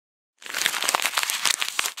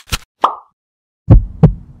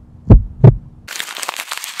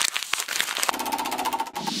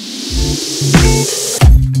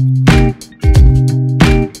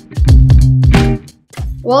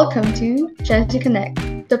Welcome to GenZ Connect,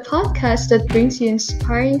 the podcast that brings you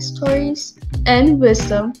inspiring stories and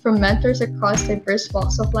wisdom from mentors across diverse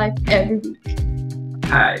walks of life every week.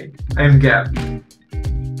 Hi, I'm Gabbi.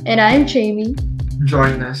 And I'm Jayme.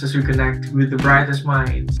 Join us as we connect with the brightest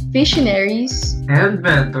minds, Visionaries, and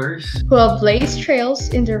mentors who have blazed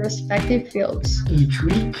trails in their respective fields. Each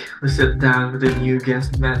week, we sit down with a new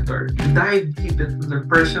guest mentor to dive deep into their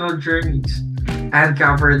personal journeys,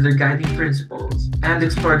 uncover their guiding principles, and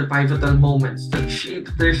explore the pivotal moments that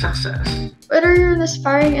shaped their success. Whether you're an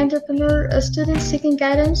aspiring entrepreneur, a student seeking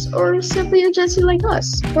guidance, or simply a Gen Z like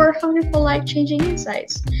us who are hungry for life-changing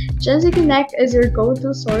insights, GenZ Connect is your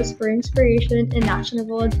go-to source for inspiration and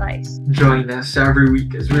actionable advice. Join us every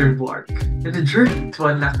week as we embark in a journey to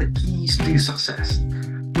unlock the keys to success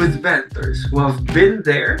with mentors who have been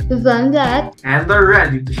there, done that, and are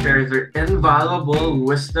ready to share their invaluable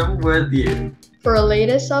wisdom with you. For our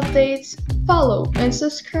latest updates, follow and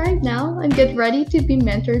subscribe now and get ready to be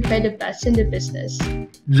mentored by the best in the business.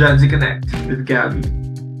 GenZ Connect with Gabbi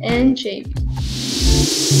and Jayme.